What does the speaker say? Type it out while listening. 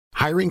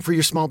Hiring for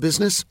your small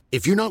business?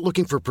 If you're not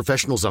looking for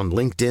professionals on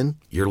LinkedIn,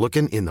 you're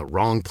looking in the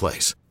wrong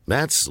place.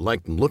 That's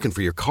like looking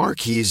for your car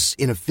keys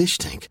in a fish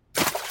tank.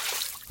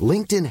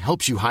 LinkedIn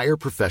helps you hire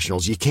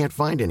professionals you can't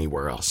find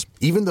anywhere else,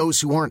 even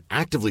those who aren't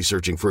actively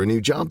searching for a new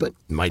job but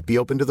might be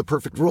open to the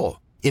perfect role.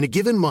 In a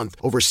given month,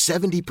 over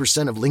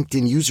 70% of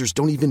LinkedIn users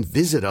don't even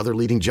visit other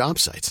leading job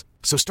sites.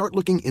 So start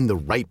looking in the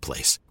right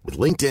place. With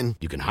LinkedIn,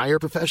 you can hire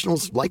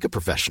professionals like a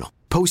professional.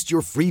 Post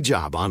your free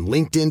job on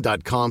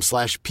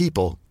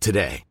linkedin.com/people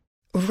today.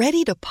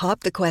 Ready to pop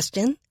the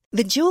question?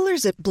 The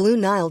jewelers at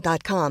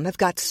BlueNile.com have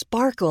got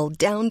sparkle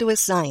down to a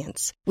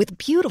science with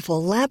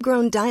beautiful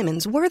lab-grown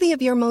diamonds worthy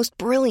of your most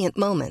brilliant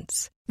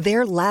moments.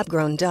 Their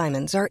lab-grown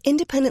diamonds are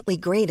independently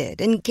graded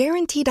and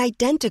guaranteed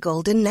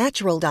identical to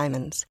natural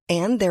diamonds,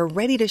 and they're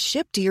ready to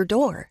ship to your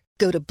door.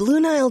 Go to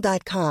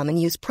BlueNile.com and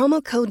use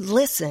promo code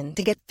LISTEN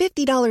to get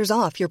 $50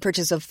 off your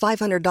purchase of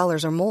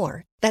 $500 or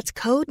more. That's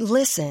code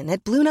LISTEN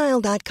at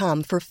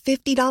BlueNile.com for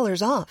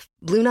 $50 off.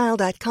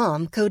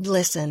 BlueNile.com, code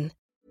LISTEN.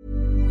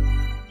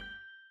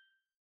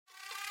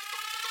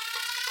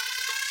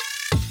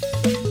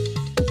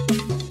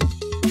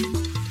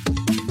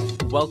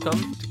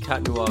 Welcome to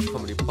Cat Noir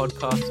Comedy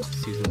Podcast,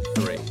 Season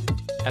 3,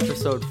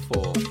 Episode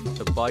 4,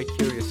 The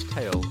Bi-Curious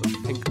Tale of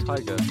Pink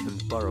Tiger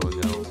and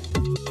Burrowing Owl.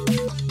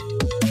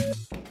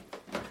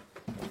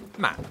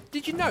 Matt,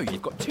 did you know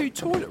you've got 2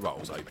 toilet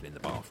rolls open in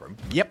the bathroom?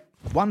 Yep,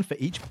 one for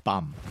each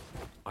bum.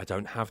 I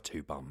don't have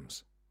 2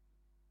 bums.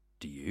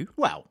 Do you?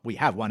 Well, we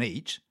have one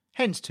each,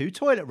 hence 2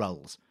 toilet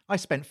rolls. I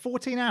spent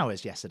 14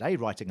 hours yesterday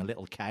writing a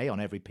little K on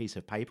every piece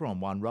of paper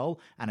on one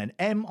roll and an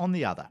M on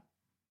the other.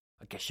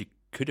 I guess you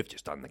could have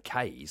just done the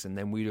K's and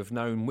then we'd have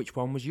known which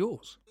one was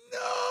yours. No!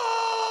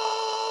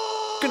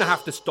 Gonna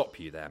have to stop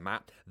you there,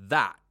 Matt.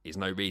 That is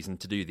no reason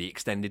to do the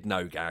extended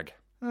no gag.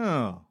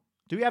 Oh,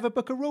 do we have a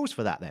book of rules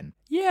for that then?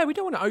 Yeah, we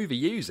don't want to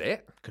overuse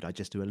it. Could I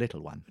just do a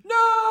little one? No!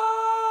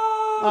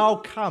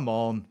 Oh, come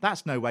on.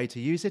 That's no way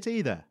to use it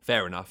either.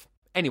 Fair enough.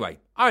 Anyway,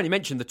 I only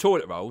mentioned the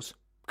toilet rolls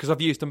because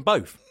I've used them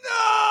both. No!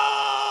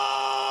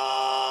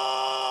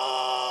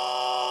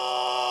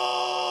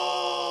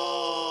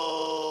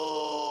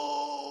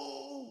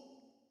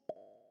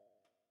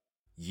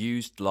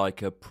 Used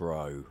like a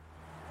pro.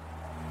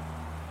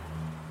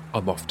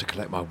 I'm off to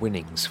collect my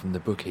winnings from the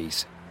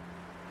bookies.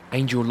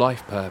 Angel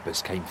Life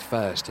Purpose came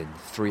first in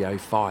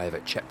 3:05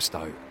 at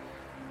Chepstow.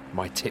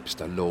 My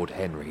tipster, Lord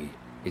Henry,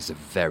 is a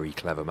very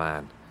clever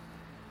man.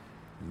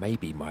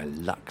 Maybe my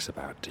luck's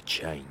about to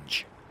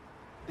change.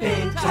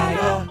 Pink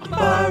Tiger,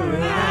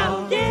 burrowing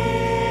owl,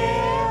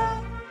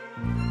 yeah!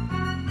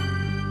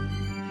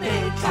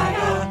 Pink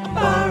Tiger,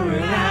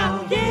 burrowing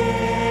owl, yeah!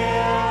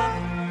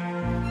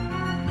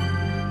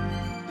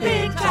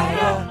 Pink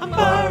Tiger,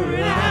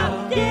 burrowing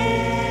owl, yeah!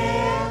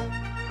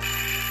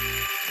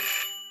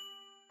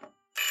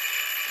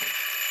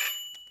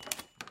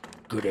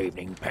 Good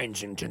evening,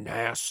 Pensington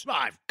House.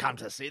 I've come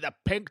to see the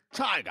Pink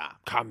Tiger.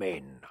 Come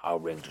in. I'll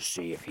ring to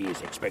see if he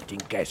is expecting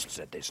guests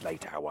at this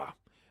late hour.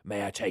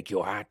 May I take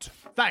your hat?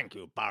 Thank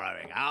you,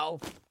 Burrowing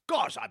Owl.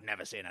 Gosh, I've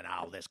never seen an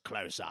owl this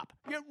close up.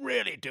 You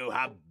really do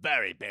have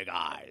very big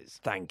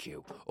eyes. Thank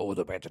you. All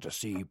the better to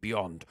see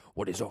beyond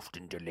what is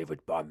often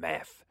delivered by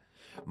meth.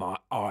 My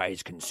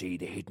eyes can see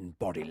the hidden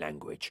body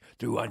language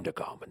through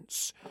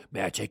undergarments.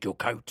 May I take your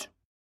coat?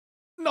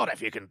 Not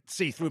if you can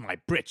see through my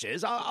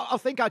breeches. I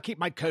think I'll keep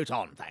my coat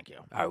on, thank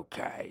you.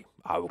 Okay.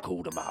 I will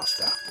call the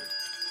master.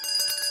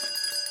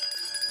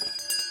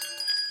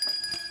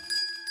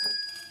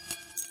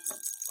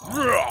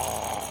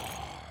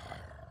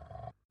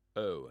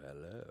 Oh,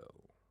 hello.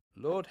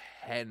 Lord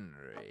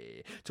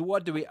Henry, to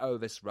what do we owe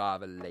this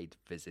rather late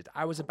visit?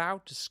 I was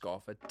about to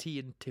scoff a tea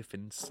and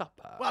tiffin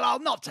supper. Well, I'll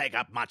not take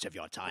up much of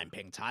your time,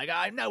 Pink Tiger.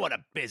 I know what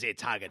a busy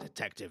tiger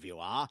detective you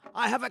are.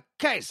 I have a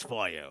case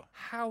for you.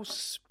 How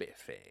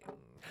spiffing.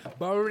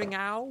 Burrowing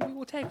Owl, we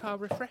will take our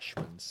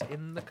refreshments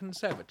in the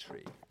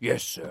conservatory.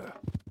 Yes, sir.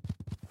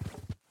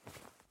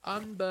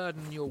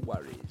 Unburden your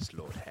worries,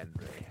 Lord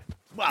Henry.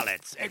 Well,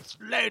 it's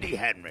Lady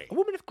Henry. A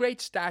woman of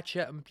great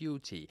stature and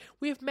beauty.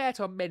 We have met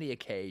on many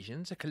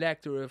occasions, a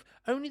collector of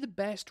only the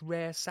best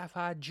rare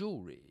sapphire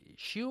jewellery.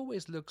 She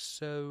always looks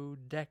so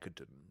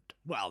decadent.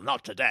 Well,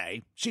 not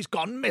today. She's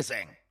gone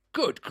missing.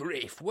 Good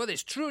grief! Well,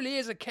 this truly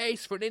is a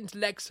case for an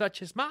intellect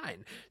such as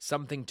mine.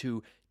 Something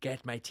to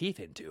get my teeth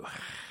into.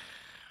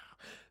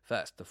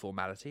 First, the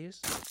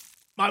formalities.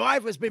 My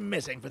wife has been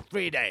missing for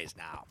 3 days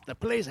now. The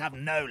police have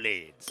no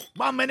leads.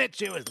 1 minute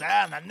she was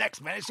there, and the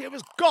next minute she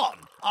was gone.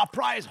 Our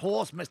prize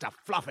horse, Mr.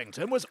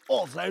 Fluffington, was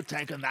also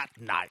taken that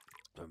night.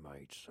 The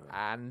maid, sir.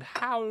 And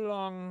how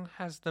long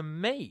has the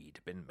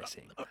maid been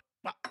missing?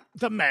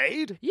 The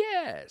maid?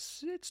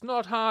 Yes, it's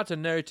not hard to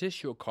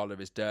notice your collar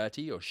is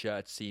dirty, your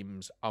shirt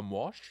seems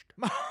unwashed.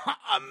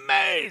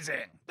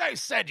 Amazing! They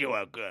said you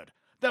were good.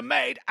 The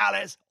maid,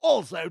 Alice,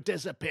 also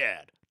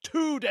disappeared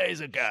 2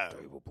 days ago.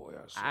 Stable boy,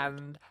 I said.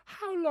 And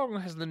how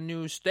long has the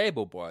new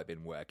stable boy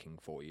been working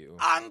for you?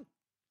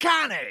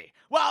 Uncanny!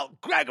 Well,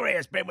 Gregory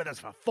has been with us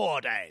for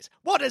 4 days.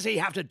 What does he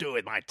have to do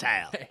with my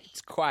tale?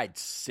 It's quite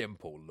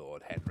simple,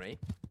 Lord Henry.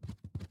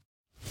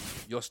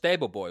 Your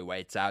stable boy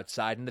waits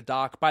outside in the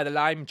dark by the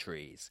lime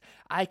trees.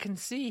 I can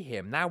see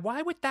him. Now,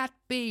 why would that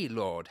be,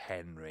 Lord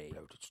Henry?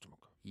 Bloated stomach.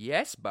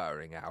 Yes,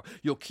 Bowring Owl.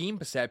 Your keen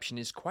perception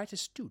is quite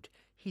astute.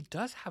 He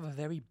does have a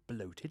very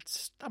bloated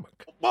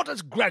stomach. What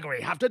does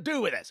Gregory have to do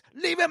with this?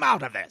 Leave him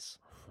out of this.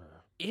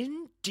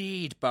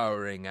 Indeed,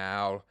 Bowring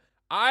Owl.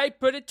 I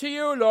put it to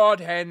you, Lord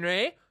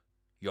Henry.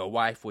 Your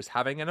wife was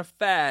having an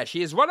affair.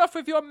 She has run off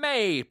with your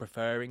maid,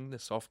 preferring the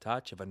soft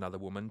touch of another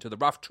woman to the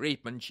rough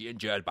treatment she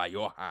endured by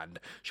your hand.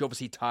 She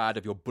obviously tired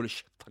of your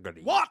bullish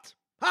thuggery. What?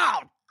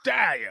 How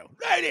dare you?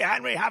 Lady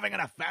Henry having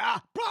an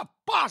affair?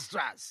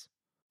 Preposterous!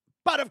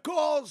 But of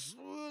course,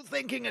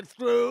 thinking it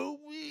through,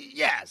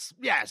 yes,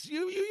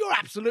 you're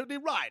absolutely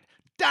right.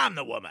 Damn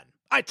the woman.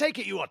 I take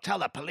it you will tell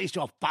the police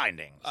your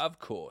findings. Of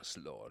course,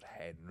 Lord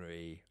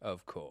Henry,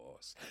 of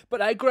course.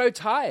 But I grow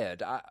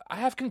tired. I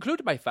have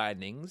concluded my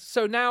findings,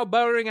 so now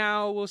Bowring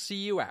Owl will see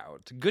you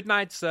out. Good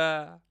night,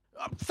 sir.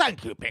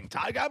 Thank you, Pink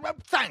Tiger.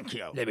 Thank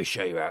you. Let me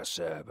show you out,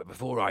 sir, but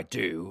before I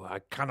do, I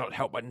cannot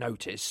help but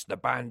notice the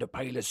band of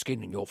paler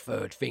skin in your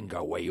third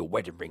finger where your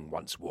wedding ring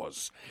once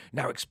was,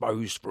 now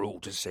exposed for all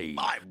to see.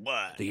 My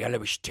word. The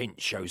yellowish tint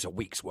shows a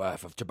week's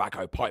worth of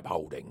tobacco pipe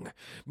holding,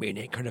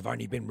 meaning it could have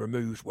only been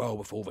removed well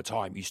before the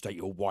time you state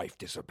your wife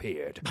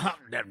disappeared.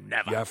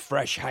 Never. You have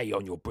fresh hay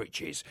on your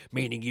breeches,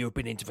 meaning you have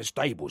been into the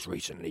stables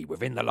recently,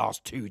 within the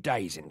last 2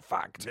 days, in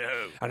fact.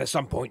 No. And at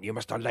some point you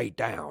must have laid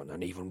down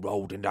and even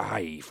rolled in the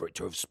hay for it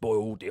to have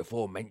spoiled the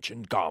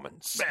aforementioned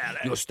garments. Really?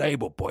 Your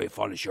stable boy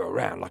follows you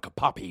around like a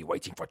puppy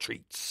waiting for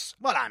treats.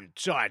 Well, I'm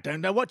sure I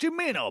don't know what you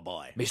mean, old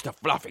boy. Mr.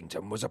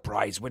 Fluffington was a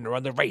prize winner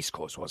on the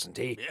racecourse, wasn't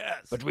he?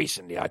 Yes. But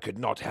recently I could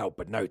not help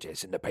but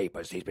notice in the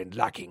papers he's been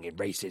lacking in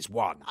races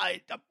won.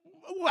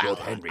 Lord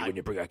Henry, when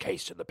you bring a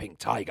case to the Pink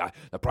Tiger,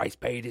 the price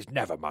paid is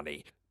never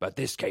money. But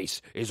this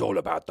case is all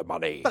about the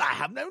money. But I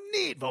have no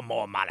need for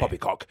more money.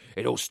 Poppycock,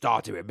 it all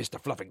started when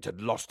Mr.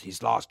 Fluffington lost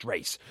his last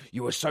race.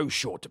 You were so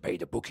short to pay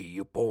the bookie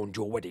you pawned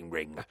your wedding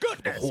ring.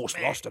 Goodness The horse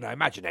me. lost and I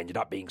imagine ended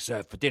up being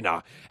served for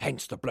dinner,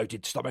 hence the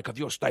bloated stomach of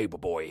your stable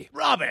boy.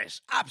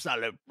 Rubbish.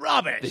 Absolute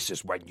rubbish. This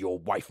is when your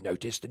wife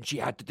noticed and she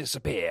had to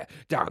disappear,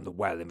 down the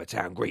well in the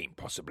town green,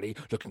 possibly,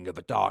 looking at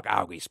the dark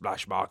algae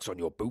splash marks on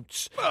your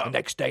boots. The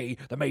next day,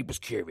 the maid was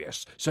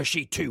curious, so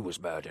she too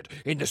was murdered,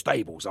 in the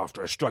stables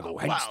after a struggle,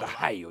 hence the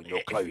hay on your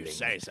if clothing. you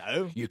say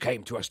so. You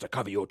came to us to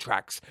cover your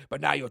tracks,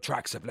 but now your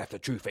tracks have left the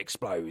truth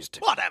exposed.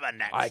 Whatever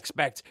next? I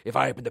expect if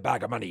I open the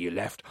bag of money you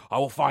left, I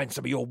will find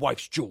some of your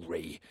wife's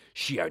jewellery.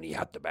 She only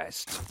had the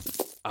best.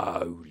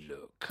 Oh,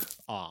 look.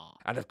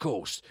 And of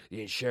course,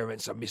 the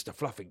insurance of Mr.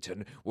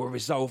 Fluffington will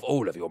resolve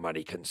all of your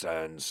money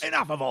concerns.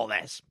 Enough of all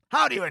this.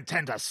 How do you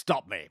intend to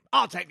stop me?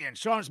 I'll take the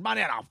insurance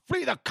money and I'll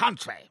flee the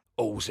country.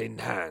 All's in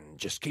hand.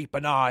 Just keep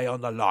an eye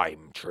on the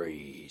lime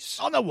trees.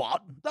 On the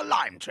what? The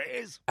lime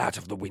trees? Out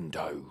of the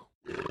window.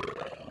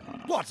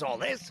 What's all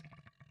this?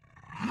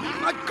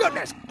 My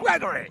goodness,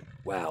 Gregory!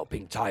 Well,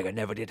 Pink Tiger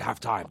never did have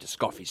time to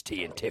scoff his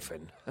tea and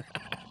tiffin.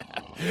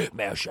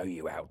 May I show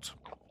you out?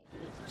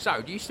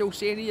 So, do you still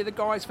see any of the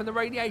guys from the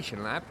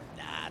radiation lab?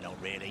 Nah,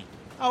 not really.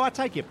 Oh, I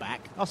take it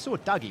back. I saw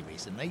Dougie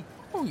recently.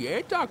 Oh,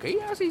 yeah, Dougie,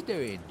 how's he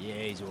doing? Yeah,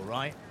 he's all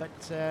right,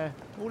 but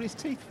all his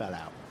teeth fell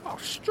out. Oh,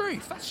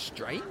 Struth, that's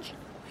strange.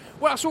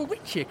 Well, I saw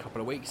Richie a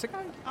couple of weeks ago.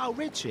 Oh,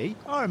 Richie?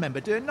 I remember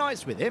doing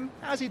nights with him.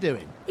 How's he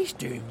doing? He's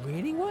doing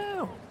really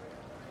well.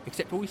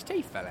 Except all his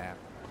teeth fell out.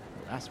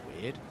 Well, that's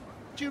weird.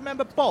 Do you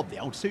remember Bob, the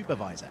old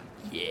supervisor?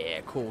 Yeah,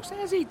 of course.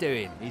 How's he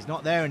doing? He's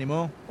not there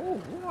anymore. Oh,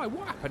 why?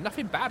 What happened?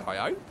 Nothing bad, I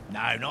hope.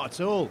 No, not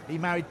at all. He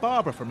married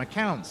Barbara from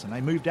accounts and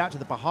they moved out to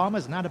the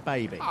Bahamas and had a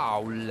baby.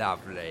 Oh,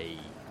 lovely.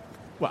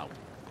 Well,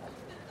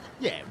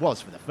 yeah, it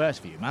was for the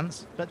first few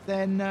months, but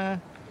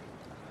then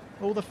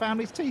all the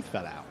family's teeth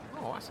fell out.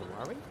 Oh, that's a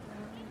worry.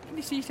 Can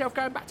you see yourself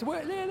going back to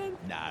work there, then?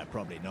 No,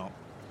 probably not.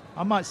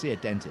 I might see a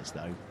dentist,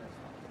 though.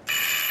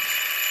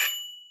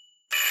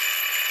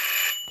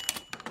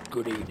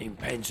 Good evening,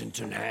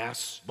 Pensington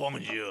House.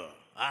 Bonjour.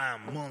 I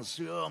am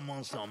Monsieur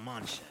Monson.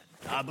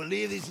 I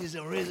believe this is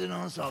a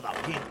residence of the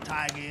Pink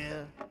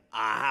Tiger.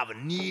 I have a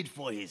need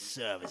for his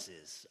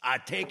services. I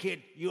take it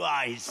you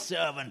are his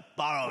servant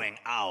Borrowing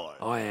Owl.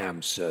 I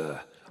am,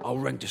 sir. I'll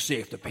ring to see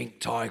if the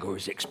Pink Tiger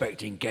is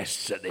expecting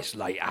guests at this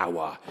late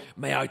hour.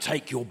 May I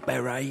take your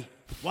beret?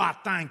 Why,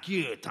 thank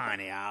you,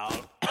 Tiny Owl.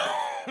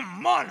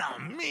 Mon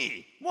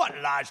ami, what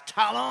large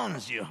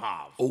talons you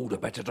have. All the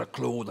better to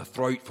claw the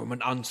throat from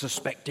an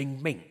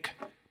unsuspecting mink.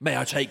 May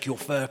I take your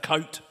fur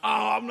coat?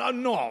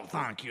 No,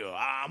 thank you.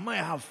 I may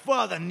have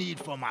further need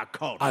for my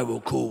coat. I will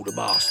call the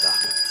master.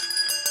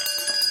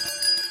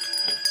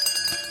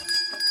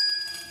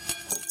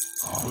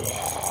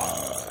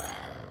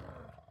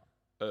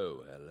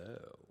 Oh,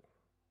 hello.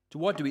 To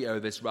what do we owe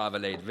this rather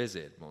late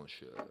visit,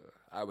 monsieur?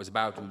 I was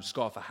about to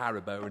scoff a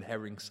Haribo and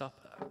herring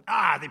supper.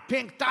 The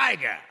Pink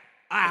Tiger.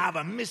 I have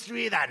a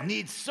mystery that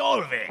needs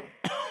solving.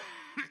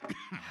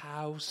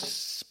 How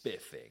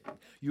spiffing.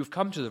 You've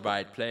come to the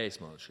right place,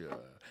 monsieur.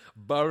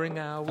 Bowring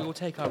Owl, we will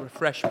take our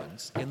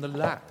refreshments in the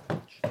lounge.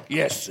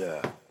 Yes,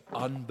 sir.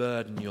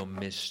 Unburden your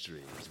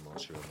mysteries,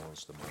 Monsieur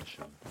Monster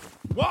Martian.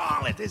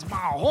 Well, it is my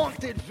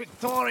haunted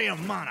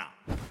Victorian manor.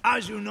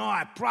 As you know,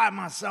 I pride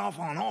myself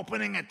on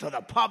opening it to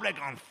the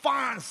public on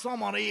fine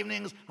summer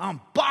evenings and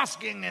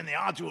basking in the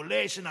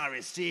adulation I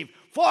receive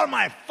for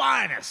my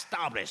fine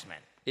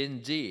establishment.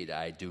 Indeed,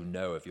 I do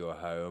know of your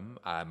home.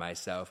 I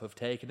myself have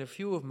taken a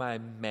few of my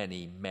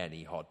many,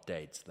 many hot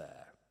dates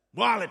there.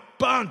 Well, it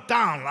burned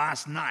down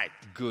last night.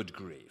 Good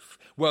grief.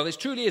 Well, this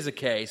truly is a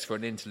case for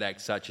an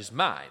intellect such as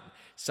mine.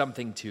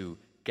 Something to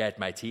get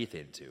my teeth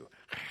into.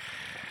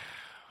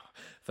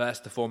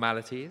 First, the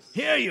formalities.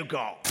 Here you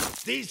go.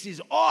 This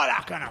is all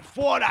I can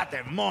afford at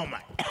the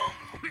moment.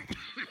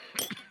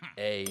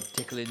 A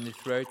tickle in the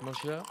throat,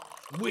 monsieur?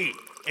 Oui,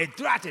 a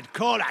dratted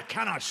cold I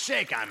cannot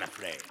shake, I'm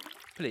afraid.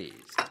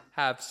 Please,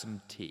 have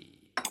some tea.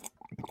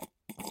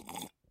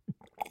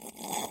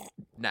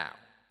 Now,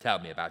 tell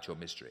me about your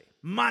mystery.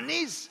 My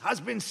niece has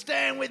been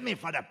staying with me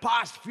for the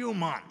past few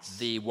months.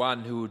 The one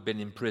who'd been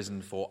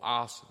imprisoned for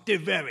arson. The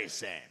very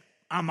same.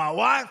 And my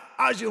wife,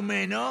 as you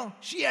may know,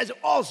 she has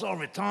also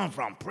returned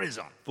from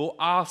prison. For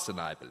arson,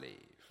 I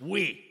believe.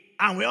 Oui.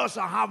 And we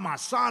also have my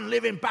son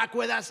living back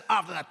with us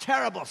after the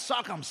terrible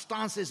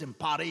circumstances in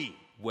Paris.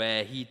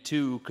 Where he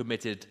too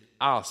committed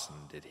arson,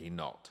 did he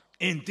not?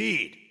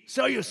 Indeed.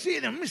 So you see,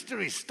 the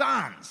mystery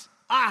stands.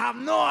 I have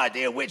no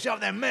idea which of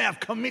them may have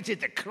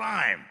committed the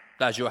crime.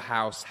 Does your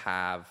house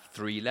have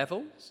 3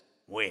 levels?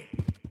 Oui.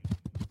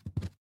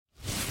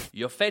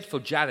 Your faithful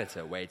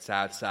janitor waits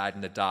outside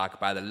in the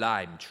dark by the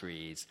lime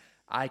trees.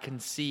 I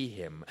can see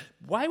him.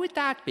 Why would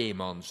that be,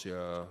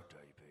 monsieur?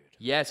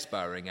 Yes,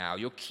 Burrowing Owl,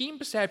 your keen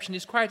perception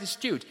is quite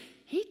astute.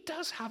 He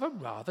does have a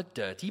rather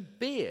dirty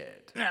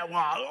beard. Yeah,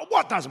 well,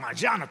 what does my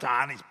janitor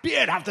and his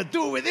beard have to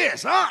do with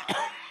this, huh?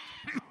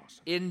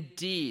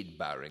 Indeed,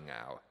 Burrowing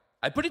Owl.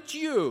 I put it to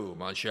you,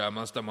 Monsieur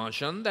Monster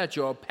Martian, that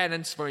your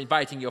penance for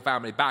inviting your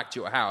family back to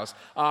your house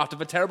after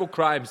the terrible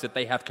crimes that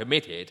they have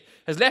committed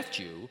has left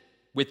you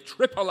with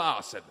triple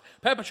arson,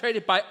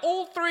 perpetrated by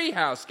all 3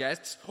 house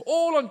guests,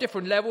 all on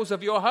different levels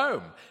of your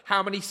home.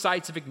 How many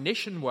sites of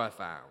ignition were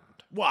found?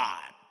 What?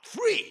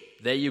 3?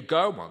 There you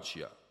go,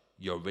 monsieur.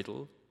 Your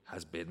riddle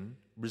has been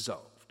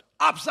resolved.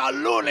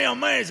 Absolutely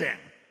amazing.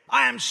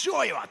 I am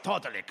sure you are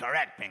totally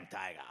correct, Pink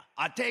Tiger.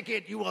 I take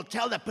it you will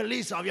tell the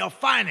police of your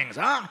findings,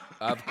 huh?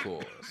 Of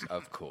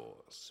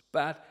course.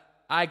 But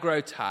I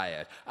grow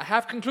tired. I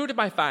have concluded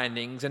my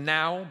findings, and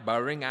now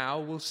Burrowing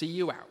Owl will see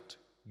you out.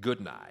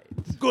 Good night.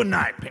 Good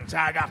night, Pink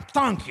Tiger.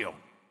 Thank you.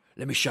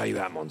 Let me show you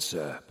out,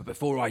 monsieur. But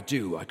before I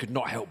do, I could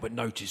not help but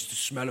notice the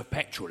smell of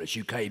petrol as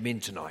you came in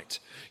tonight.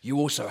 You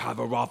also have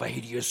a rather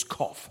hideous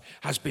cough.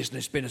 Has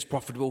business been as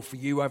profitable for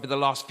you over the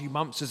last few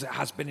months as it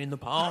has been in the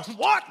past?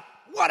 What?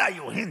 What are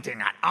you hinting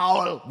at,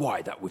 Owl?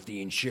 Why, that with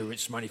the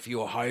insurance money for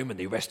your home and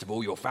the rest of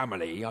all your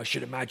family, I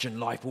should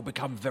imagine life will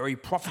become very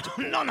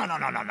profitable. No.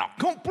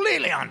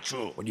 Completely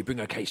untrue. When you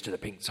bring a case to the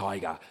Pink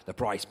Tiger, the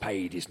price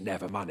paid is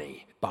never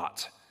money.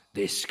 But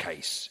this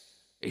case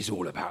is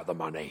all about the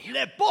money.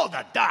 Le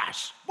Boulder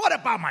Dash. What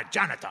about my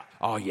janitor?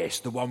 Ah, yes,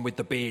 the one with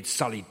the beard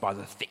sullied by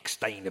the thick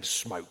stain of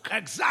smoke.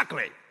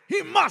 Exactly.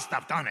 He must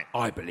have done it.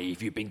 I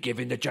believe you've been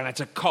giving the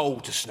janitor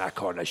coal to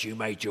snack on as you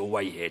made your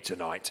way here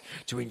tonight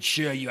to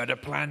ensure you had a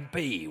plan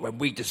B when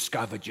we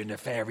discovered your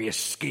nefarious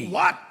scheme.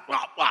 What?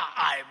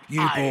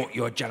 You brought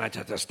your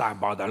janitor to stand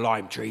by the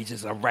lime trees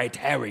as a red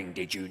herring,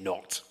 did you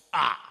not?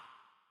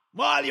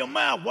 Well, you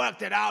may have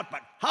worked it out, but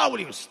how will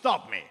you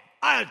stop me?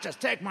 I'll just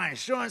take my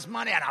insurance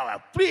money and I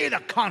will flee the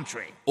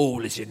country.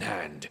 All is in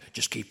hand.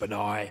 Just keep an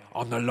eye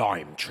on the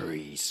lime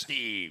trees.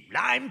 The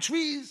lime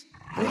trees?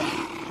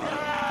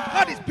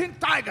 What is Pink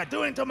Tiger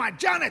doing to my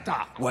janitor?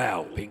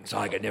 Well, Pink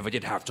Tiger never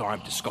did have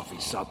time to scoff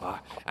his supper,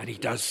 and he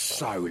does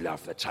so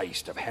love the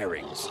taste of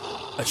herrings,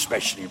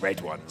 especially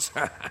red ones.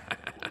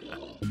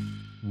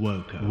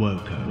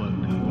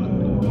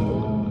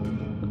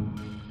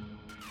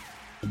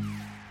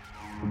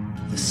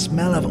 The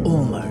smell of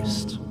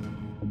almost.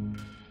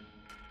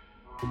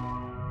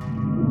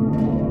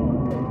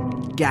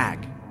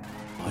 Gag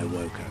by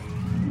Woko.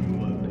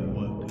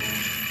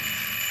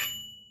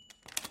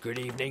 Good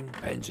evening,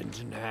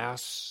 Pensington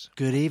House.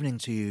 Good evening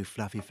to you,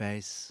 Fluffy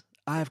Face.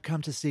 I have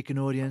come to seek an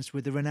audience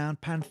with the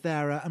renowned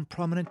Panthera and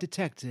prominent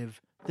detective,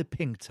 the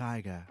Pink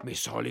Tiger.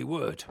 Miss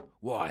Hollywood,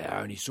 why,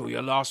 I only saw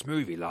your last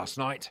movie last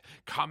night.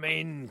 Come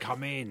in.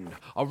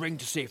 I'll ring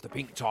to see if the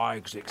Pink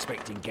Tiger's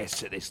expecting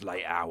guests at this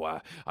late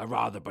hour. I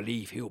rather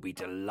believe he'll be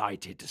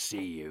delighted to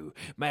see you.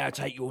 May I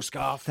take your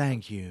scarf?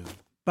 Thank you.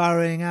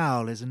 Burrowing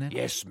Owl, isn't it?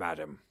 Yes,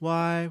 madam.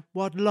 Why,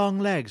 what long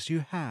legs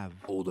you have.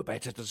 All the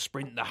better to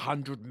sprint the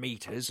 100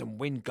 metres and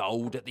win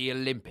gold at the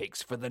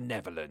Olympics for the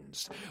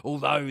Netherlands.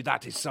 Although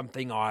that is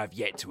something I have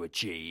yet to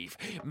achieve.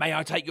 May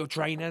I take your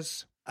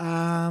trainers?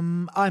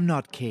 I'm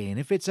not keen.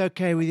 If it's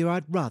okay with you,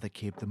 I'd rather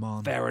keep them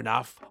on. Fair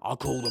enough. I'll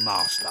call the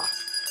master.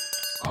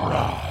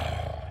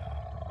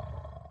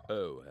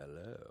 Oh,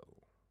 hello.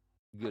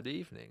 Good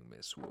evening,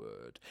 Miss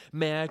Wood.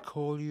 May I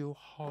call you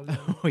Holly?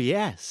 Oh,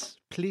 yes.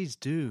 Please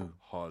do.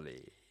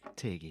 Holly.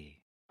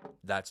 Tiggy.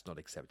 That's not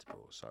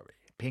acceptable, sorry.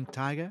 Pink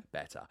Tiger.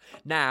 Better.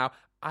 Now,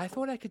 I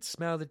thought I could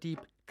smell the deep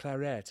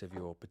claret of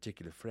your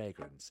particular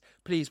fragrance.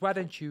 Please, why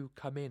don't you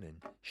come in and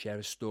share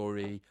a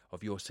story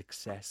of your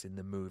success in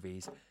the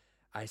movies?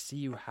 I see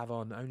you have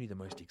on only the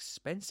most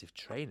expensive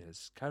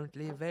trainers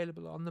currently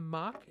available on the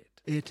market.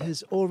 It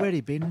has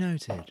already been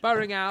noted.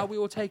 Burring Owl, we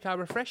will take our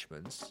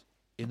refreshments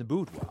in the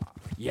boudoir.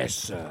 Yes,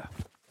 sir.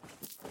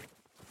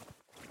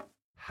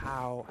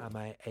 How am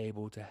I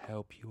able to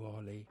help you,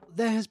 Ollie?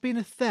 There has been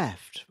a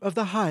theft of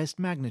the highest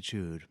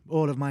magnitude.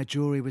 All of my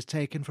jewellery was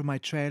taken from my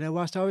trailer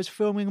whilst I was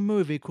filming a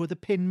movie called The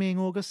Pin Ming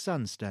August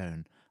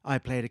Sunstone. I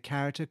played a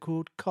character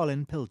called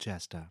Colin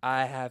Pilchester.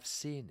 I have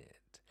seen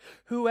it.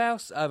 Who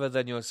else other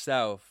than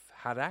yourself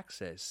had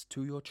access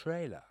to your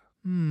trailer?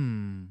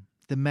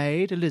 The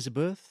maid,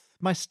 Elizabeth,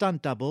 my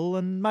stunt double,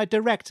 and my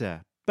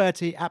director,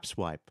 Bertie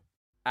Apswipe.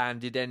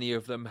 And did any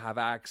of them have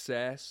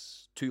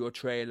access to your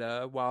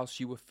trailer whilst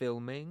you were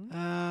filming?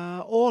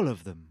 All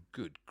of them.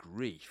 Good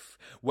grief.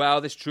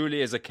 Well, this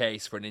truly is a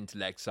case for an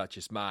intellect such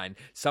as mine.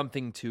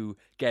 Something to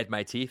get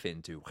my teeth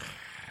into.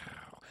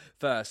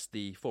 First,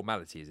 the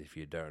formalities, if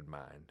you don't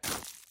mind.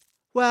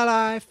 Well,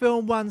 I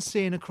filmed one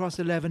scene across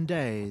 11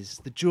 days.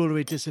 The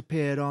jewellery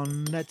disappeared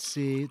on, the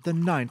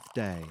 9th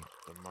day.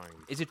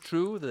 Is it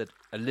true that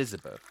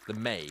Elizabeth, the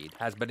maid,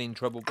 has been in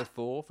trouble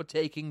before for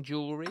taking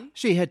jewellery?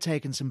 She had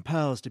taken some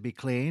pearls to be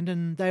cleaned,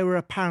 and they were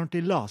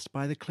apparently lost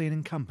by the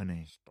cleaning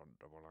company.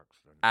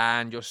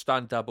 And your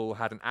stunt double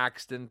had an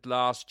accident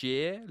last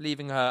year,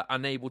 leaving her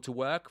unable to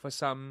work for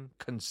some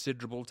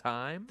considerable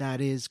time? That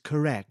is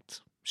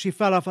correct. She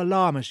fell off a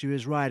llama she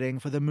was riding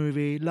for the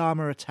movie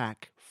Llama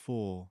Attack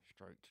 4.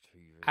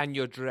 And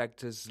your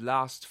director's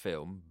last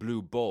film,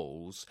 Blue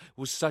Balls,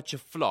 was such a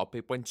flop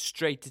it went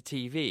straight to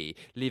TV,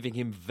 leaving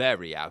him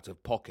very out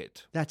of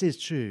pocket. That is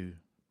true.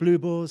 Blue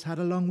Balls had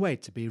a long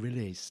wait to be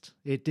released.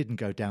 It didn't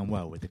go down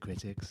well with the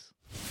critics.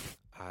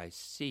 I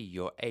see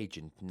your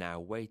agent now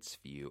waits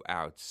for you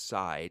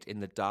outside in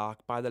the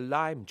dark by the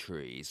lime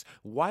trees.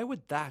 Why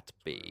would that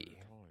be?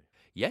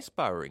 Yes,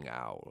 Burring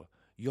Owl.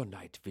 Your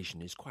night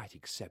vision is quite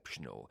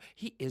exceptional.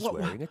 He is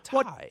wearing a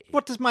tie.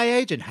 What does my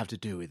agent have to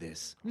do with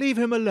this? Leave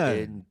him alone.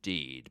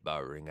 Indeed,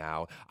 Burring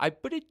Owl. I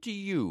put it to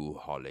you,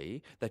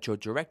 Holly, that your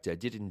director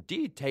did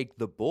indeed take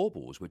the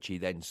baubles which he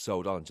then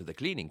sold on to the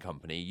cleaning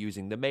company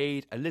using the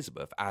maid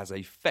Elizabeth as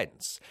a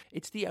fence.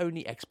 It's the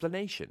only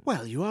explanation.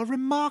 Well, you are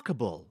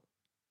remarkable.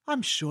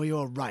 I'm sure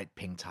you're right,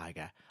 Pink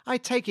Tiger. I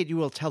take it you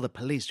will tell the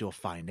police your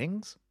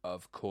findings.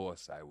 Of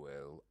course I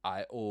will.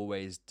 I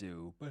always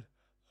do, but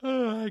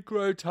I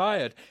grow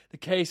tired. The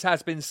case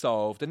has been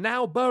solved, and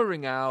now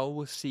Burring Owl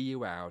will see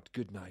you out.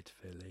 Good night,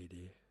 fair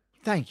lady.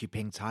 Thank you,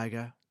 Pink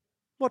Tiger.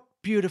 What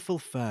beautiful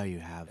fur you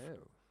have.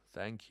 Oh,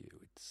 thank you.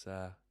 It's,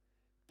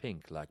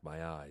 pink like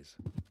my eyes.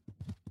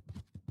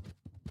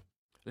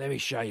 Let me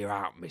show you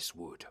out, Miss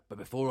Wood. But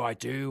before I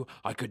do,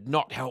 I could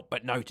not help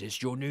but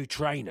notice your new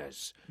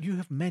trainers. You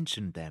have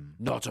mentioned them.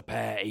 Not a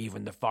pair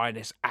even the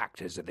finest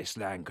actors of this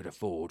land could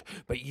afford.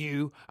 But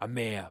you, a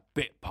mere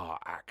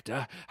bit-part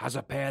actor, has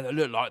a pair that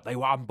look like they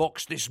were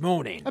unboxed this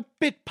morning. A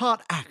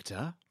bit-part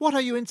actor? What are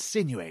you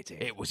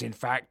insinuating? It was, in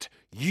fact,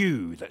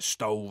 you that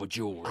stole the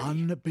jewellery.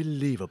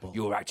 Unbelievable.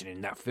 Your acting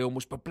in that film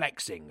was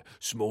perplexing.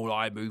 Small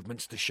eye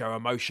movements to show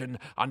emotion,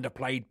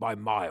 underplayed by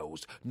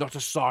miles. Not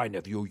a sign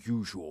of your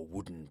usual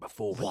wooden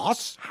performance.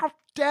 What? How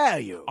dare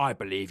you? I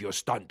believe your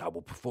stunt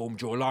double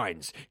performed your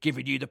lines,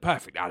 giving you the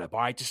perfect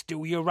alibi to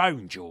steal your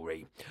own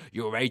jewellery.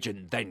 Your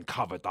agent then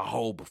covered the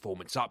whole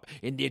performance up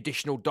in the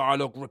additional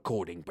dialogue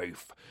recording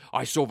booth.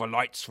 I saw the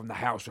lights from the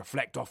house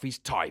reflect off his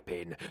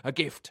type-in, a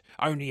gift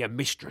only a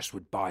mistress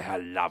would buy her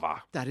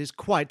lover. That is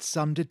quite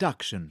some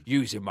deduction.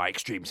 Using my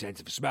extreme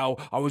sense of smell,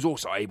 I was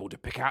also able to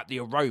pick out the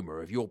aroma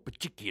of your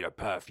particular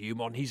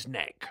perfume on his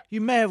neck. You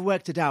may have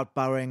worked it out,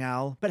 Burring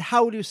Owl, but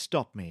how will you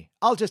stop me?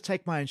 I'll just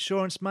take my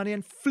insurance money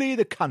and flee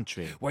the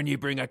country. When you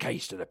bring a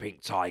case to the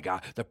Pink Tiger,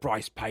 the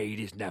price paid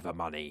is never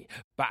money.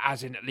 But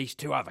as in at least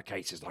 2 other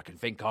cases I can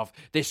think of,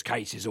 this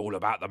case is all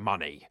about the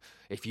money.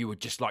 If you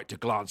would just like to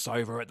glance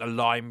over at the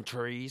lime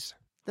trees.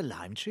 The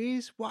lime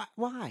trees?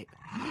 Why?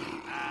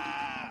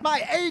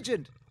 My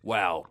agent!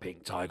 Well,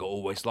 Pink Tiger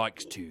always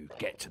likes to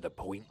get to the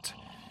point.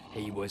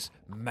 He was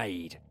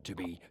made to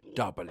be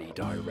doubly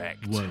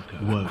direct. Those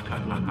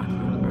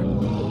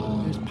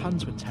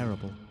puns were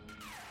terrible.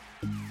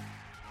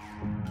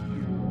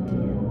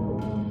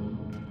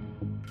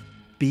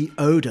 Be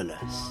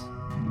odorless.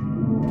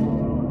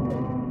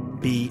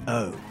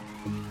 B.O.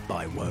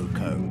 by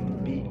Woco.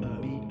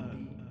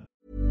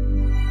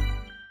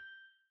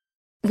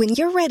 When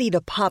you're ready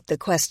to pop the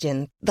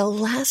question, the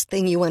last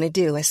thing you want to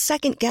do is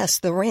second-guess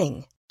the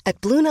ring.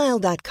 At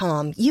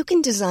BlueNile.com, you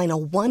can design a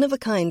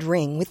one-of-a-kind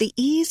ring with the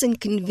ease and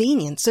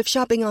convenience of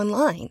shopping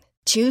online.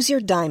 Choose your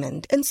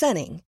diamond and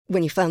setting.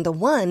 When you find the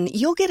one,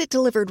 you'll get it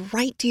delivered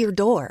right to your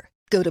door.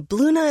 Go to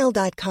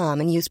BlueNile.com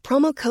and use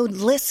promo code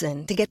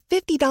LISTEN to get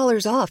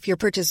 $50 off your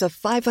purchase of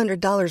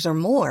 $500 or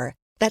more.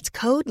 That's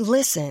code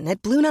LISTEN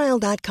at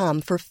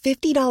BlueNile.com for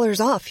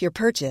 $50 off your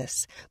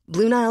purchase.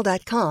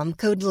 BlueNile.com,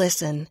 code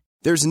LISTEN.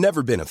 There's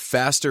never been a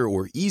faster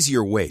or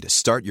easier way to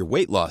start your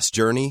weight loss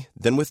journey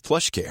than with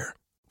PlushCare.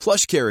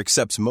 PlushCare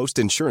accepts most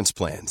insurance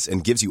plans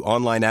and gives you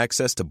online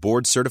access to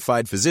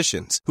board-certified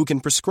physicians who can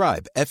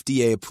prescribe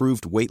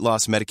FDA-approved weight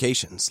loss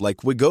medications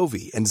like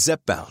Wegovy and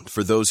Zepbound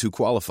for those who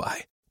qualify.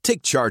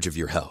 Take charge of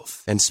your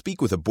health and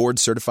speak with a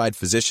board-certified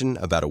physician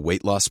about a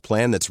weight loss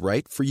plan that's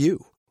right for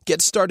you.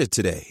 Get started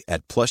today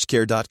at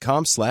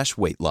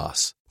plushcare.com/weight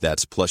loss.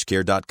 That's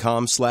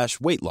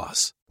plushcare.com/weight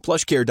loss.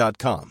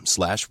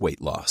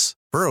 plushcare.com/weight loss.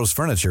 Burrow's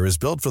furniture is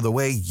built for the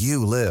way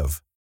you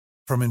live.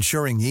 From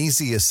ensuring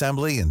easy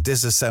assembly and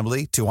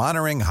disassembly to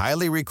honoring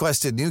highly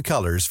requested new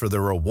colors for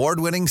their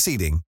award-winning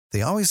seating,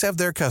 they always have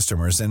their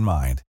customers in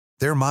mind.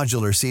 Their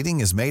modular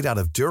seating is made out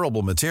of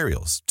durable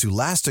materials to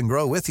last and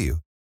grow with you.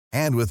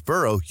 And with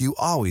Burrow, you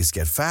always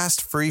get fast,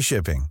 free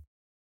shipping.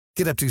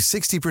 Get up to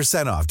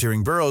 60% off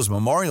during Burrow's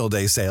Memorial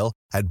Day sale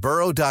at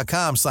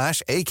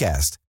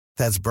burrow.com/ACAST.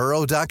 That's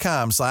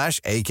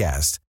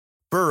burrow.com/ACAST.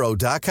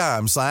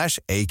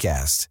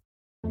 burrow.com/ACAST.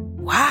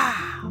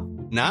 Wow.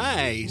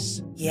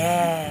 Nice.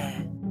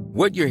 Yeah.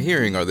 What you're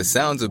hearing are the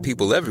sounds of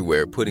people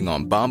everywhere putting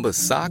on Bombas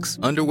socks,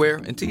 underwear,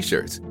 and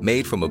T-shirts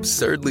made from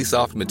absurdly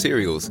soft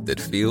materials that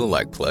feel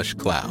like plush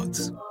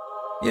clouds.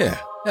 Yeah,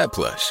 that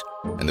plush.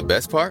 And the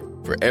best part?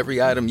 For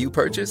every item you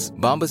purchase,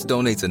 Bombas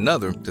donates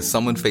another to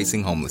someone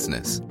facing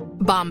homelessness.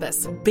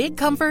 Bombas. Big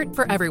comfort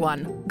for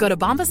everyone. Go to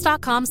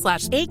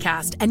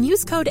bombas.com/ACAST and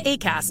use code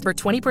ACAST for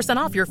 20%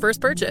 off your first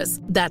purchase.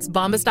 That's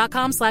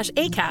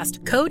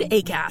bombas.com/ACAST. Code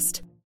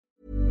ACAST.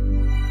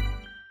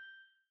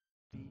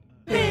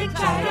 Big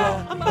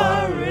tiger, I'm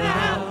burrowing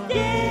out,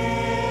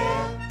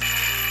 yeah.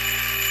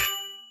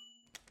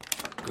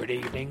 Good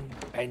evening,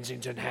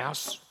 Kensington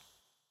House.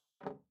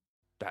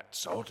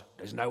 That's odd.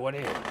 There's no one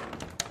here.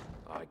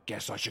 I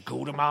guess I should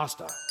call the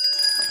master.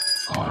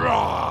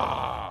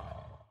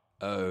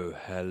 Oh,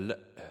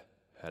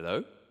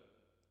 hello?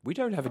 We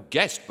don't have a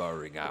guest,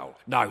 Burrowing Owl.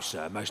 No,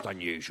 sir, most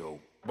unusual.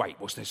 Wait,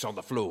 what's this on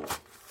the floor?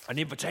 An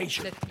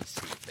invitation? Let me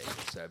see,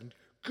 faithful servant.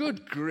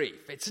 Good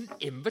grief, it's an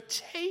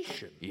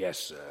invitation. Yes,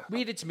 sir.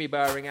 Read it to me,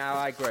 Burrowing Owl,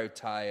 I grow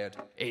tired.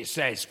 It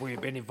says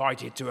we've been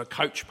invited to a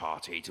coach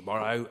party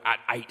tomorrow at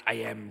 8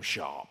 a.m.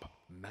 sharp.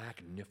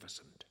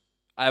 Magnificent.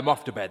 I am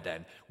off to bed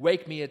then.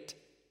 Wake me at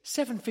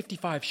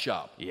 7:55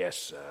 sharp. Yes,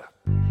 sir.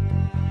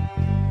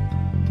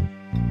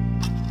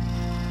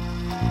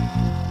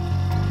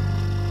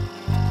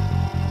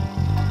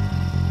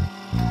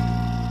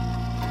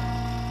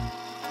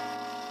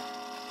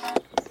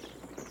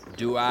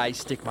 Do I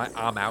stick my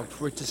arm out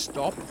for it to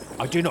stop?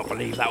 I do not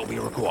believe that will be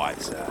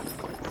required, sir.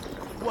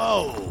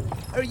 Whoa!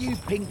 Are you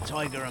Pink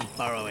Tiger and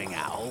Burrowing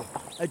Owl?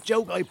 A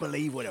joke I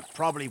believe would have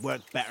probably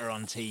worked better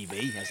on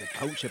TV as a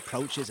coach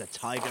approaches a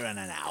tiger and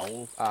an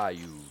owl. Are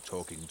you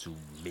talking to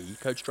me,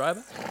 coach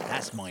driver?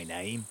 That's my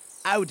name.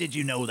 How did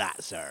you know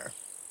that, sir?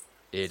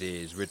 It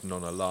is written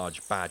on a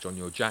large badge on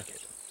your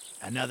jacket.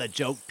 Another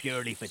joke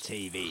purely for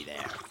TV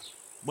there.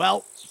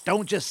 Well,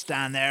 don't just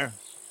stand there.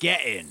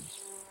 Get in.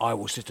 I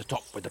will sit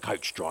atop with the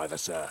coach driver,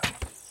 sir.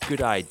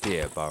 Good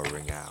idea,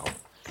 Burrowing Owl.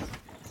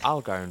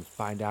 I'll go and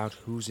find out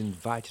who's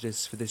invited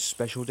us for this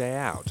special day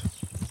out.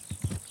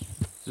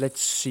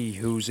 Let's see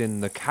who's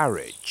in the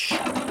carriage.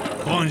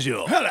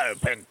 Bonjour. Hello,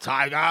 Pink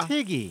Tiger.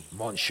 Tiggy.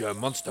 Monsieur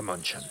Monster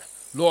Munchin,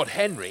 Lord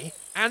Henry,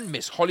 and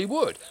Miss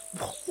Hollywood.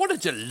 What a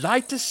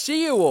delight to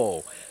see you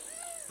all.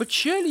 But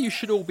surely you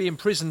should all be in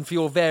prison for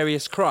your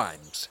various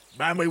crimes.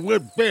 And we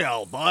would be,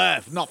 old boy,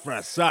 if not for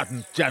a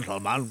certain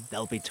gentleman.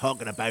 They'll be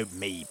talking about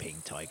me,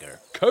 Pink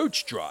Tiger.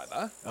 Coach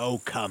driver? Oh,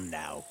 come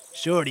now.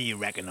 Surely you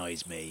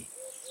recognise me.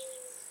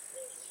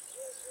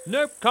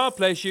 Nope, can't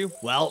place you.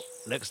 Well,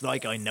 looks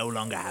like I no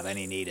longer have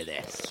any need of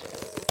this.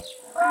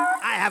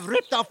 I have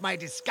ripped off my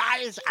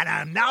disguise and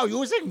I'm now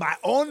using my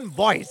own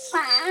voice.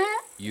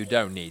 You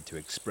don't need to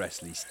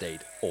expressly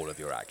state all of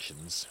your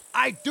actions.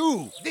 I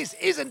do. This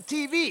isn't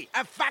TV,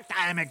 a fact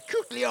I am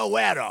acutely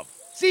aware of.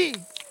 See,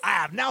 I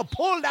have now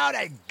pulled out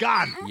a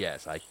gun.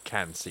 Yes, I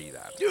can see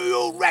that. Do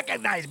you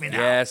recognize me now?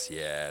 Yes.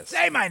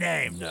 Say my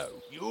name.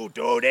 No. You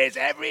do this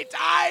every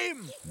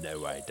time.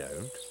 No, I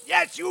don't.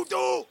 Yes, you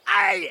do.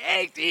 I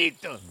hate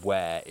it.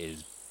 Where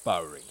is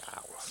Burrowing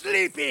Owl?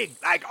 Sleeping,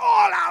 like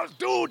all owls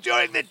do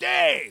during the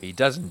day. He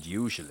doesn't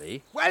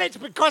usually. Well, it's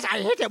because I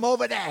hit him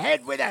over the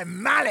head with a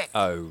mallet.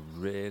 Oh,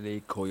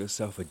 really? Call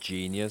yourself a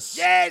genius?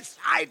 Yes,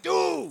 I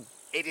do.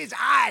 It is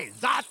I,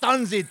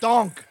 Zartan the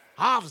Donk.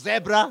 Half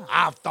zebra,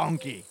 half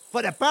donkey.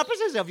 For the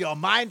purposes of your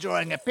mind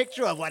drawing a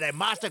picture of what a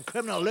master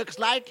criminal looks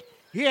like,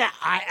 here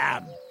I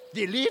am.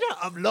 The leader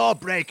of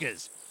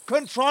lawbreakers,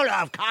 controller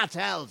of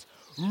cartels,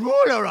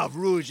 ruler of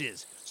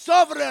rouges,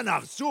 sovereign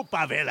of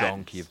supervillains.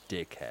 Donkey of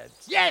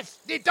dickheads. Yes,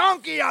 the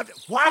donkey of...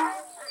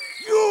 What?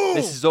 You!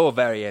 This is all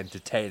very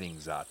entertaining,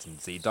 Zartan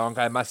Zedonk,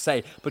 I must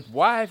say, but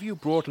why have you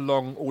brought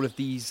along all of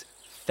these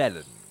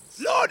felons?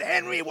 Lord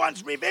Henry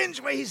wants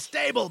revenge for his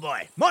stable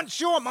boy,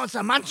 Monsieur Monster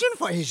Munchin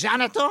for his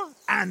janitor,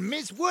 and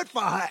Miss Wood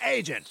for her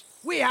agent.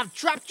 We have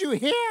trapped you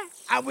here,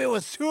 and we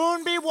will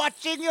soon be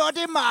watching your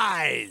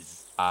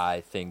demise.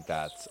 I think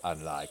that's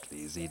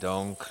unlikely,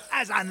 Zedonk.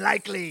 As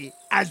unlikely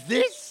as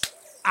this?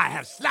 I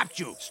have slapped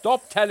you.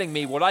 Stop telling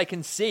me what I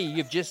can see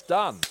you've just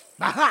done.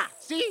 Aha!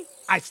 See?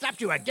 I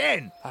slapped you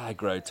again. I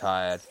grow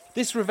tired.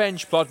 This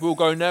revenge plot will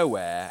go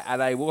nowhere,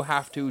 and I will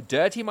have to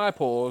dirty my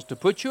paws to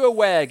put you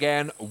away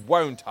again,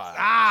 won't I?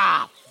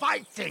 Ah!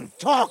 Fighting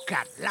talk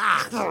at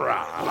last.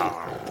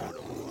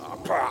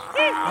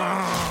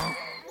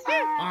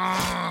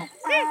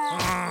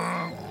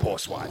 Poor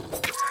swine.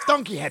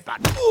 Donkey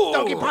headbutt.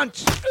 Donkey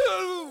punch.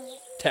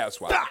 Tail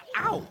swipe.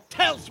 Ow!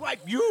 Tail swipe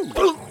you.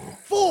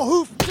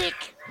 Four-hoof kick.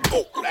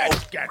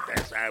 Let's get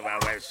this over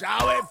with,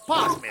 shall we?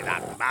 Pass me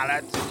that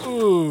mallet.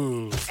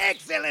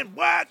 Excellent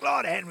work,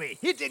 Lord Henry.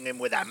 Hitting him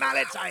with a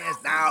mallet, so he is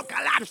now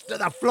collapsed to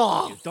the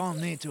floor. You don't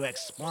need to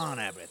explain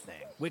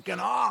everything. We can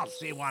all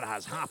see what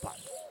has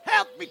happened.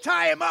 Help me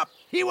tie him up.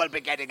 He will be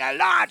getting a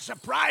large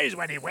surprise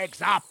when he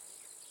wakes up.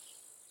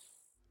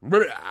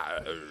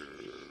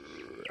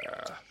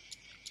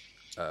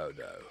 Oh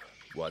no,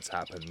 what's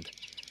happened?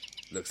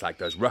 Looks like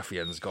those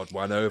ruffians got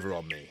one over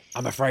on me.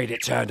 I'm afraid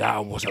it turned out I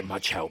wasn't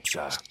much help,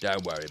 sir.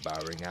 Don't worry,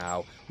 Bowering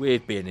Owl.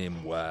 We've been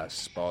in worse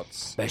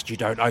spots. Best you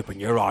don't open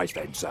your eyes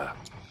then, sir.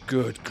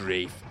 Good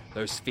grief.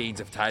 Those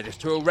fiends have tied us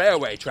to a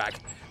railway track.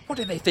 What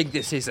do they think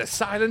this is, a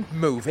silent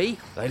movie?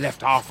 They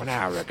left half an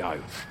hour ago.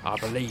 I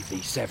believe the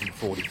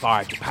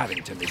 7:45 to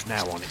Paddington is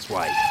now on its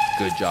way.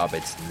 Good job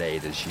it's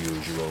late as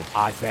usual.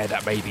 I fear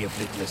that may be of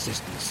little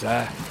assistance,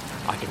 sir.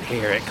 I can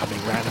hear it coming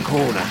round the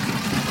corner.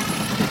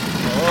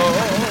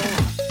 Oh!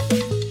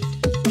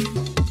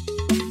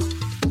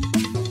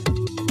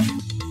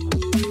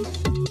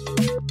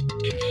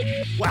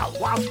 Well,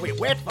 whilst we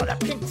wait for the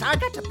pink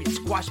tiger to be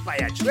squashed by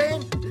a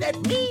train, let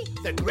me,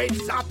 the great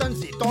Zatan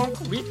Zedonk,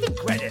 read the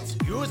credits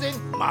using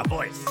my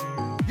voice.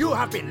 You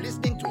have been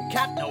listening to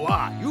Cat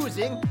Noir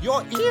using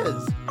your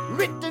ears.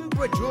 Written,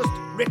 produced,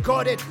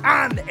 recorded,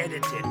 and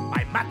edited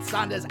by Matt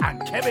Sanders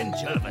and Kevin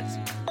Jervis.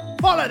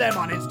 Follow them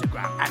on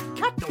Instagram at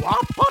Cat Noir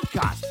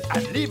Podcast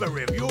and leave a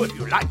review if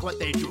you like what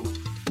they do.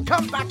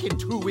 Come back in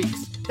 2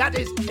 weeks, that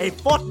is a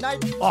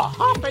fortnight or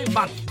half a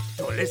month,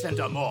 to listen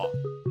to more.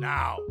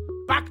 Now,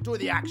 back to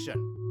the action.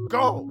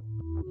 Go!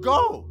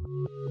 Go!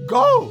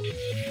 Go!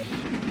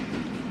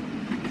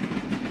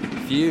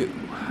 Phew,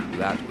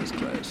 that was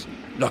close.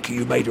 Lucky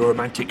you made a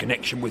romantic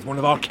connection with one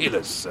of our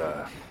killers,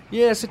 sir.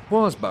 Yes, it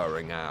was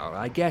Bowering Owl.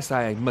 I guess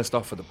I must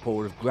offer the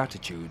pour of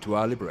gratitude to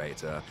our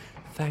liberator.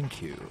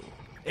 Thank you.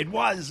 It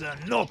was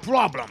no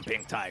problem,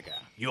 Pink Tiger.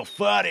 Your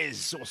fur is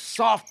so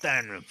soft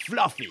and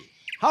fluffy.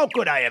 How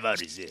could I ever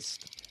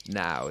resist?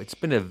 Now, it's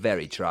been a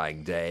very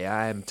trying day.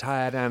 I am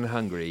tired and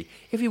hungry.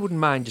 If you wouldn't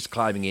mind just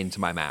climbing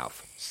into my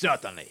mouth.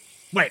 Certainly.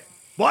 Wait,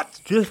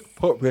 what? Just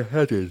pop your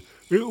head in.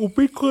 It'll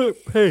be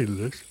quite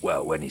painless.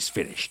 Well, when he's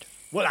finished.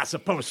 Well, I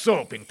suppose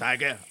so, Pink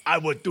Tiger. I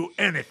would do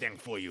anything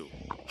for you.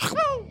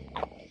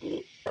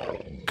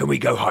 Can we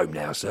go home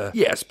now, sir?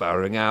 Yes,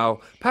 Bowering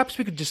Owl. Perhaps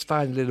we could just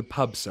find a little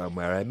pub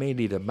somewhere. I may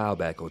need a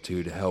Malbec or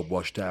two to help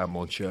wash down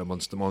Monsieur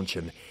Monster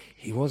Munchin.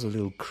 He was a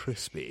little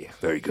crispy.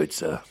 Very good,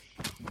 sir.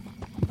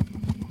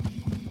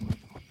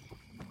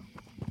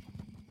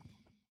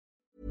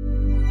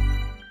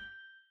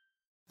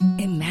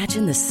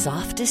 Imagine the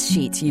softest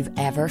sheets you've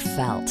ever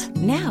felt.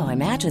 Now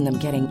imagine them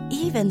getting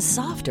even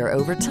softer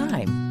over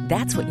time.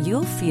 That's what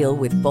you'll feel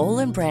with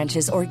Boll &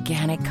 Branch's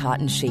organic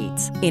cotton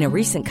sheets. In a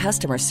recent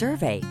customer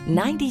survey,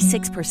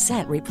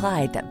 96%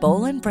 replied that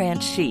Boll &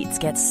 Branch sheets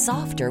get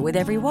softer with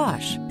every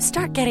wash.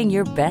 Start getting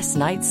your best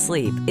night's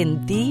sleep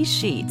in these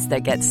sheets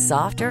that get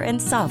softer and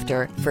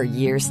softer for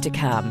years to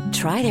come.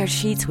 Try their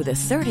sheets with a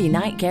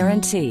 30-night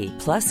guarantee.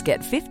 Plus, get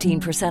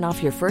 15%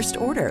 off your first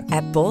order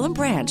at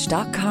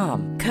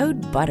bollandbranch.com.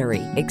 Code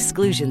BUTTERY.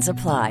 Exclusions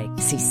apply.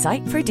 See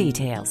site for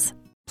details.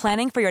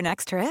 Planning for your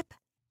next trip?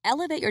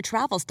 Elevate your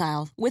travel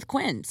style with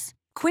Quince.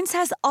 Quince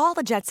has all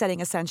the jet-setting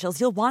essentials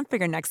you'll want for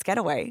your next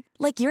getaway,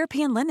 like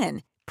European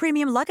linen,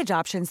 premium luggage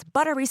options,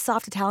 buttery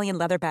soft Italian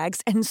leather bags,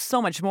 and so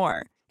much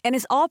more. And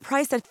is all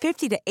priced at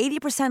 50 to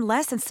 80%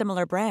 less than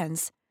similar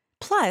brands.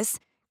 Plus,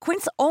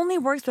 Quince only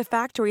works with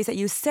factories that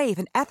use safe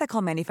and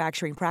ethical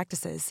manufacturing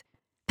practices.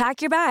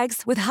 Pack your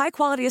bags with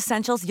high-quality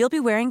essentials you'll be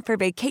wearing for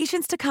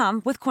vacations to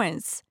come with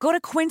Quince. Go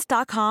to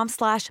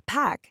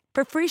quince.com/pack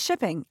for free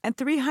shipping and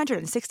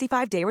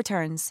 365-day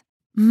returns.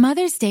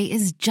 Mother's Day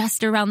is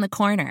just around the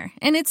corner,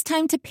 and it's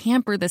time to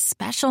pamper the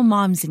special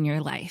moms in your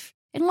life.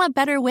 And what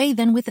better way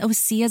than with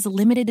Osea's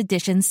limited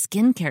edition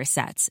skincare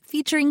sets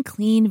featuring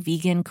clean,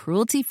 vegan,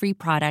 cruelty-free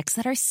products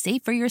that are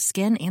safe for your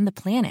skin and the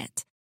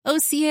planet.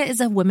 Osea is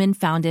a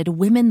women-founded,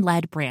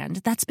 women-led brand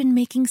that's been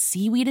making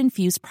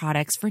seaweed-infused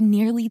products for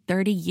nearly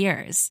 30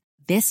 years.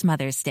 This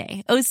Mother's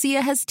Day,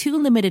 Osea has 2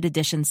 limited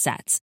edition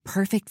sets,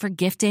 perfect for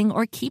gifting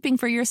or keeping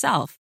for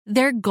yourself.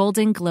 Their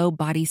Golden Glow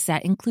body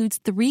set includes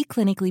 3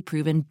 clinically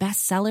proven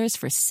bestsellers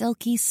for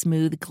silky,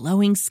 smooth,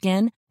 glowing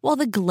skin, while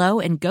the Glow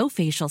and Go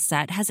facial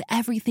set has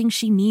everything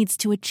she needs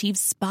to achieve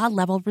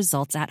spa-level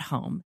results at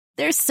home.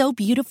 They're so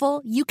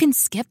beautiful, you can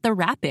skip the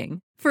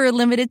wrapping. For a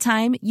limited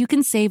time, you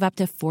can save up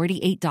to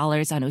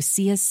 $48 on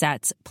Osea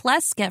sets,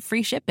 plus get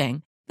free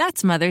shipping.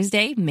 That's Mother's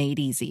Day made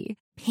easy.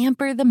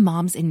 Pamper the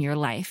moms in your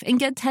life and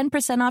get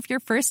 10% off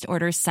your first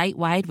order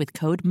site-wide with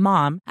code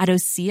MOM at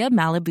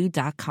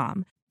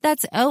OseaMalibu.com.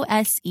 That's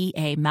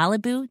OSEA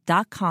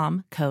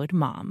Malibu.com, code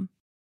MOM.